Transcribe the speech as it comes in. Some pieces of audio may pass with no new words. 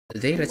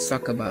Today, let's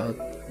talk about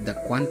the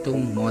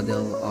quantum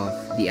model of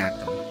the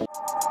atom.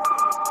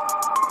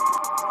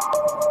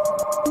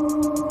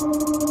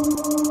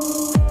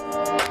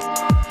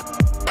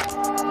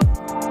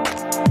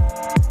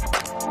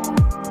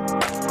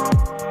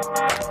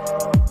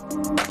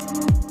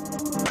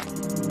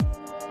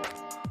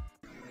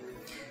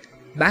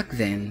 Back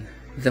then,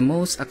 the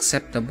most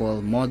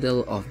acceptable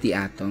model of the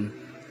atom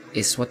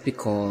is what we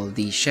call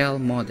the shell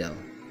model,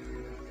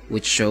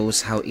 which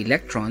shows how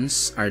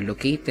electrons are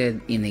located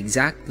in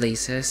exact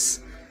places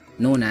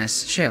known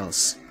as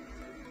shells.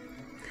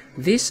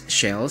 These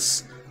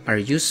shells are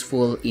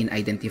useful in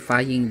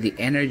identifying the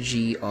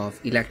energy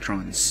of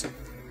electrons.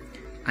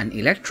 An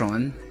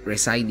electron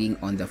residing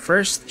on the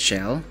first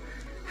shell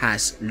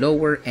has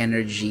lower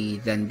energy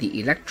than the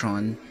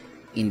electron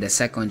in the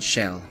second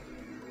shell.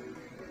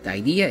 The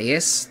idea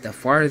is, the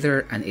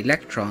farther an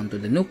electron to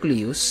the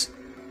nucleus,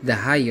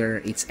 the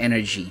higher its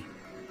energy.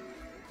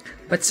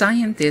 But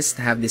scientists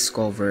have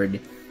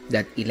discovered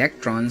that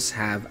electrons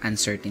have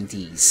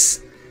uncertainties,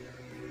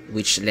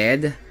 which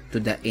led to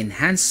the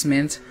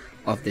enhancement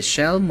of the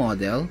shell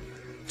model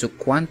to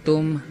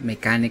quantum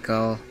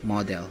mechanical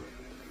model.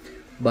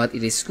 But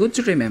it is good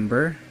to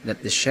remember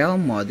that the shell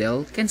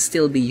model can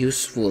still be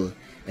useful,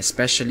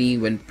 especially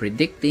when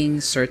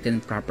predicting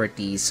certain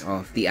properties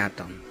of the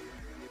atom.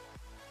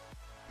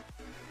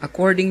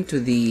 According to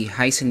the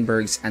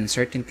Heisenberg's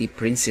uncertainty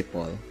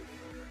principle,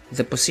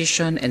 the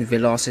position and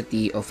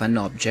velocity of an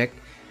object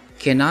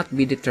cannot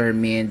be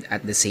determined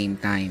at the same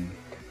time.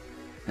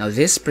 Now,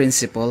 this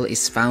principle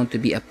is found to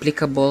be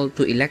applicable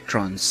to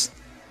electrons,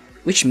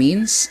 which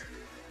means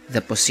the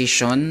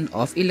position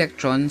of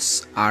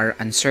electrons are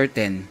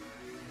uncertain,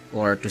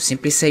 or to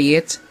simply say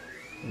it,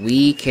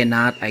 we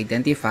cannot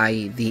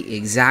identify the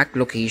exact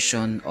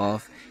location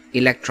of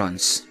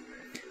electrons.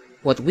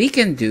 What we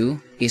can do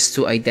is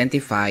to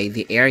identify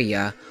the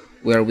area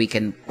where we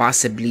can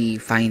possibly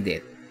find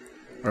it,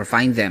 or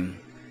find them.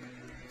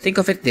 Think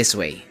of it this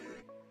way.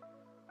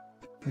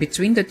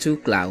 Between the two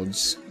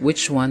clouds,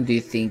 which one do you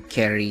think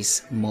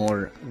carries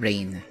more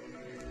rain?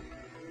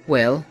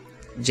 Well,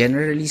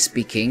 generally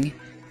speaking,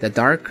 the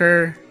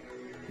darker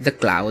the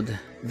cloud,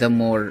 the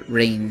more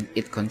rain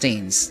it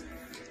contains.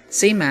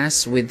 Same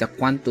as with the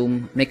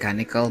quantum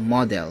mechanical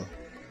model.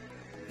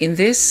 In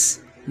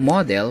this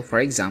model, for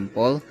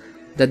example,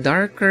 the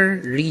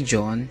darker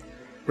region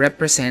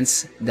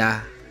represents the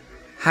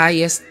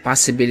highest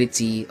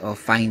possibility of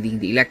finding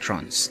the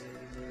electrons.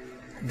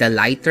 The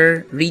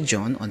lighter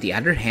region, on the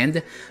other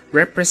hand,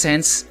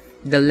 represents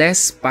the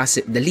least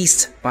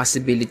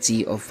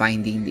possibility of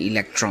finding the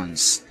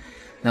electrons.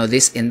 Now,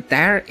 this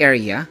entire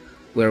area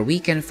where we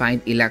can find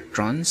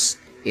electrons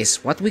is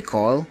what we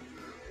call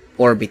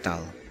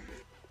orbital.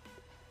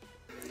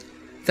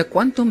 The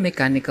quantum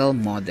mechanical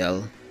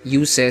model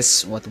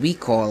uses what we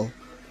call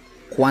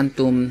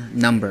quantum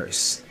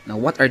numbers. Now,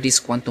 what are these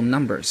quantum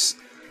numbers?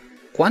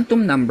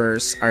 Quantum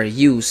numbers are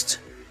used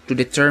to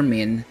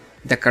determine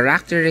the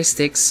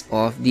characteristics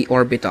of the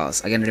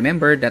orbitals. Again,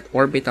 remember that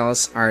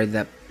orbitals are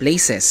the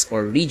places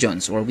or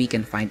regions where we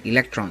can find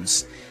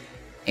electrons.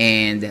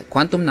 And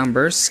quantum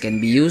numbers can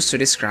be used to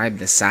describe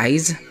the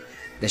size,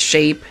 the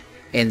shape,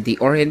 and the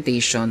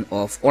orientation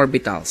of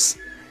orbitals.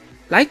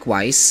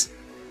 Likewise,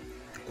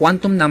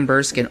 quantum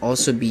numbers can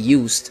also be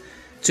used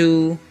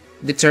to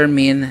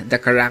determine the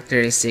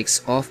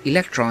characteristics of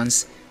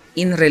electrons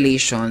in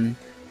relation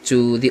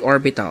to the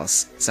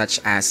orbitals, such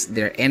as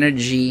their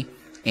energy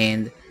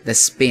and the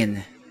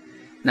spin.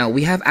 Now,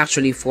 we have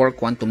actually 4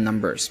 quantum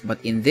numbers, but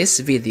in this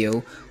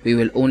video, we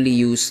will only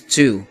use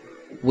 2,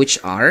 which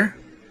are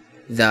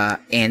the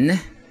n,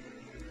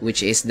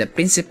 which is the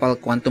principal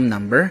quantum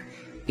number.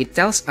 It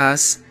tells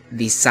us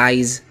the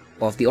size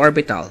of the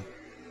orbital,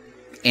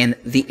 and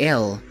the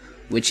L,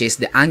 which is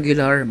the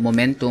angular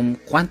momentum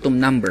quantum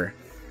number,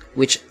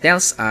 which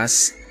tells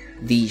us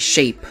the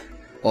shape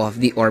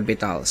of the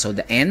orbital. So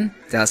the N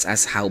tells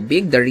us how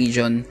big the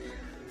region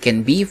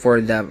can be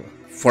for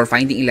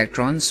finding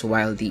electrons,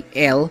 while the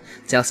L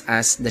tells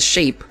us the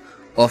shape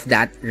of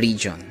that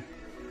region.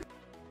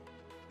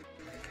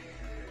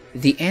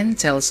 The N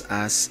tells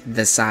us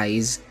the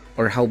size,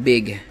 or how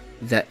big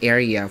the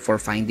area for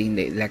finding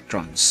the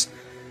electrons.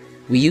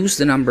 We use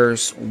the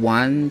numbers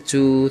 1,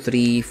 2,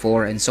 3,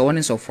 4, and so on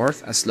and so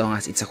forth, as long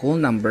as it's a whole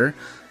number,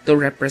 to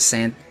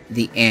represent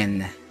the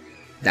N.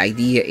 The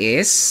idea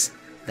is,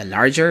 the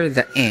larger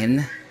the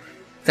N,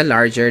 the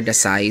larger the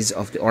size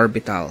of the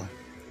orbital.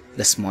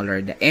 The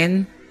smaller the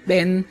N,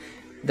 then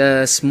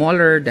the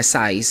smaller the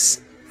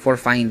size for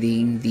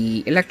finding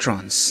the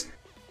electrons.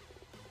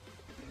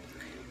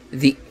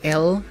 The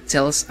L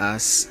tells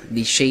us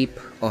the shape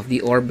of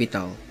the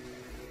orbital,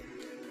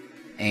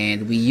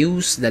 and we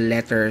use the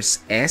letters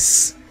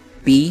S,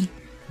 P,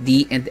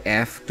 D, and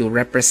F to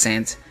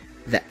represent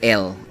the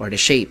L, or the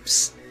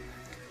shapes.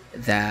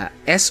 The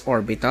S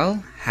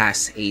orbital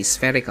has a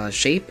spherical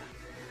shape,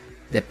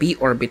 the P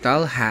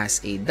orbital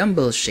has a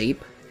dumbbell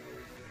shape,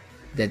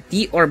 the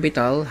D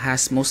orbital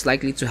has most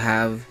likely to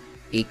have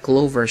a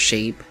clover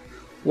shape,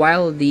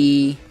 while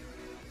the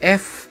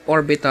F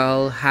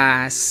orbital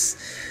has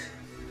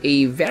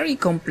a very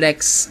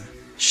complex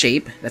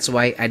shape. That's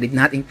why I did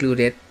not include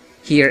it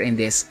here in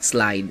this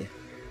slide.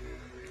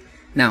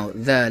 Now,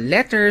 the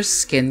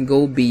letters can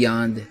go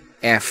beyond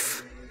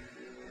F,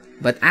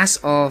 but as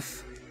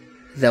of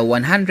the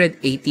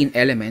 118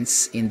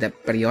 elements in the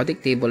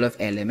periodic table of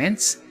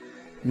elements,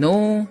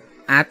 no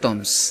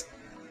atoms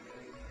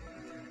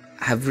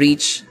have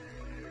reached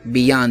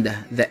beyond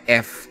the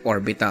F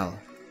orbital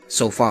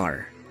so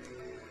far.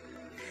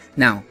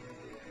 Now,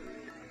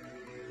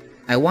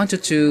 I want you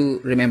to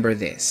remember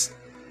this.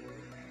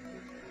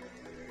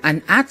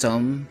 An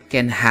atom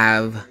can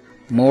have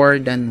more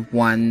than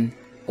one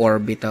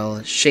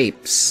orbital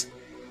shapes.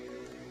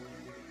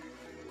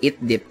 It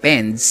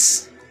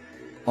depends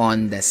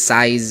on the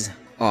size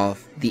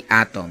of the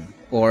atom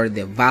or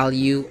the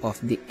value of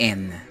the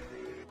n.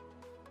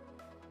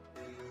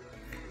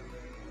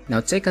 Now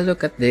take a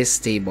look at this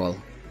table.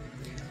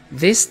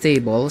 This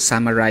table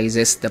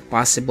summarizes the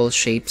possible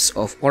shapes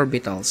of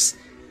orbitals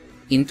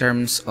in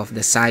terms of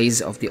the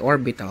size of the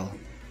orbital.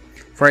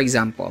 For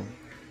example,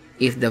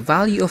 if the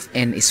value of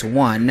n is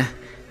 1,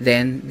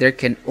 then there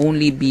can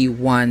only be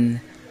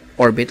one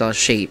orbital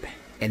shape,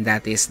 and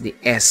that is the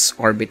s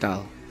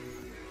orbital.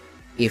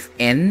 If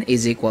n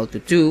is equal to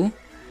 2,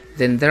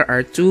 then there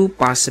are two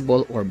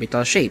possible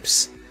orbital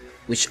shapes,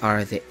 which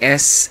are the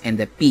s and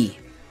the p.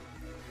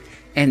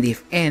 And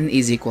if n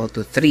is equal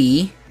to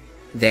 3,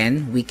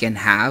 then we can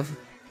have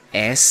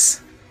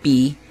s,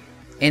 p,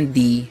 and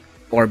d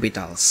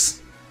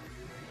orbitals.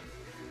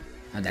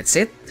 Now that's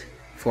it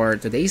for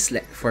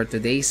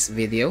today's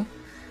video.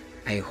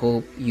 I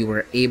hope you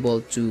were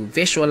able to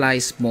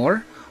visualize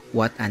more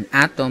what an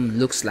atom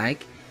looks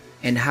like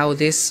and how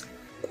this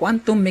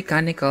quantum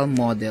mechanical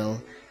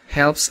model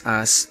helps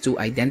us to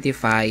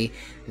identify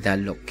the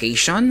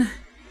location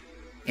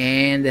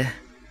and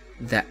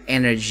the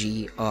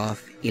energy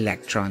of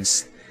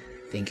electrons.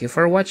 Thank you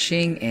for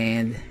watching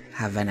and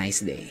have a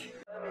nice day.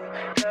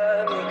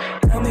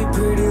 Tell me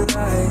pretty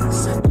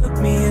lies,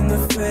 look me in the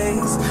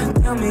face,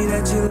 tell me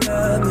that you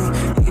love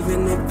me,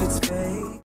 even if